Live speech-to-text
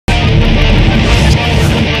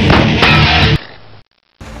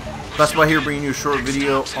That's why here bringing you a short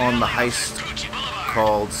video on the heist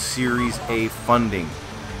called Series A Funding.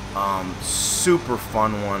 Super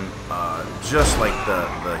fun one, just like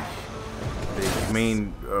the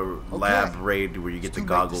main lab raid where you get the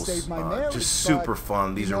goggles. Just super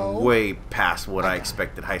fun. These are way past what I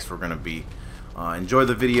expected heists were going to be. Enjoy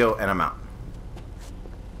the video, and I'm out.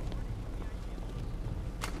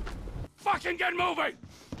 Fucking get moving!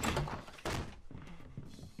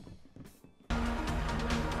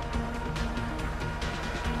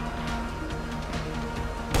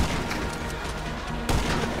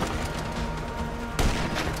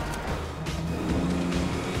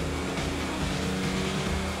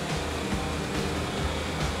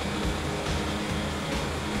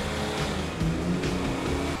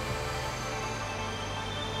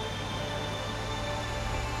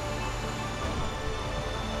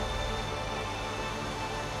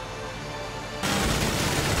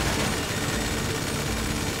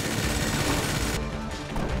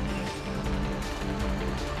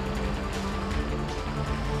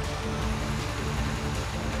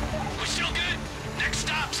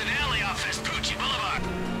 An alley off Vespucci Boulevard.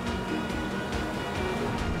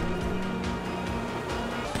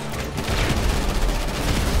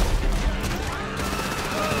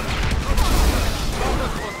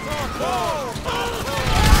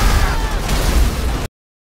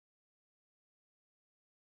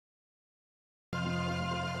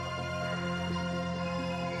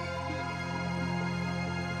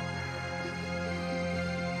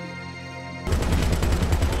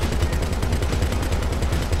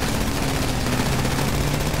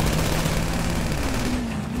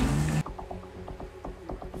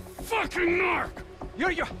 Fucking narc!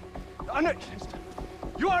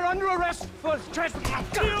 You are under arrest for trespassing.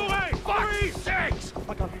 Get away! Fuck's sakes! Oh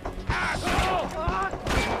my God. Asshole!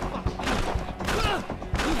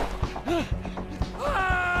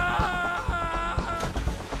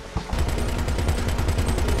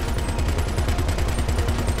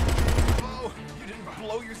 Oh, you didn't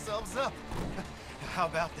blow yourselves up. How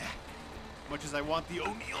about that? Much as I want the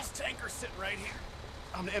O'Neill's tanker sitting right here.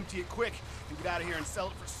 I'm gonna empty it quick and get out of here and sell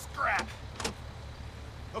it for scrap.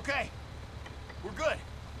 Okay, we're good.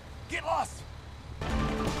 Get lost.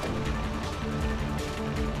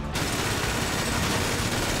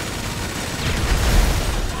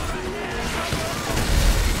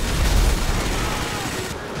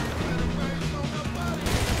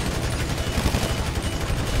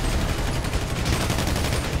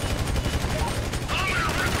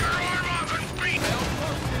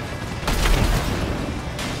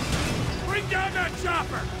 Bring down that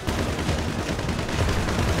chopper!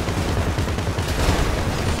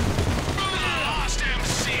 Lost him,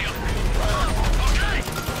 seal. Okay.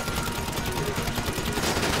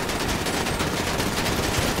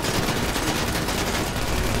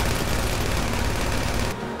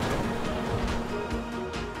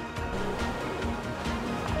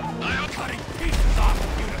 I'm cutting pieces off of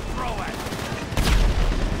you to throw at.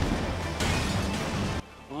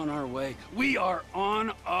 On our way. We are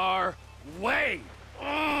on our way.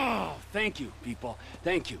 Oh, thank you, people.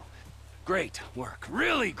 Thank you. Great work.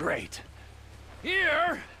 Really great.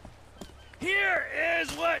 Here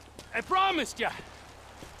is what I promised you.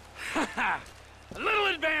 A little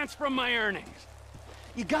advance from my earnings.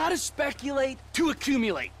 You gotta speculate to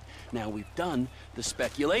accumulate. Now we've done the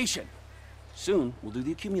speculation. Soon, we'll do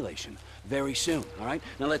the accumulation. Very soon, all right?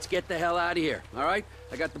 Now let's get the hell out of here, all right?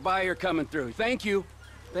 I got the buyer coming through. Thank you.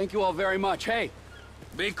 Thank you all very much. Hey,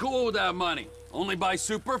 be cool with that money. Only buy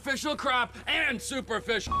superficial crap and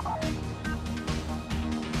superficial...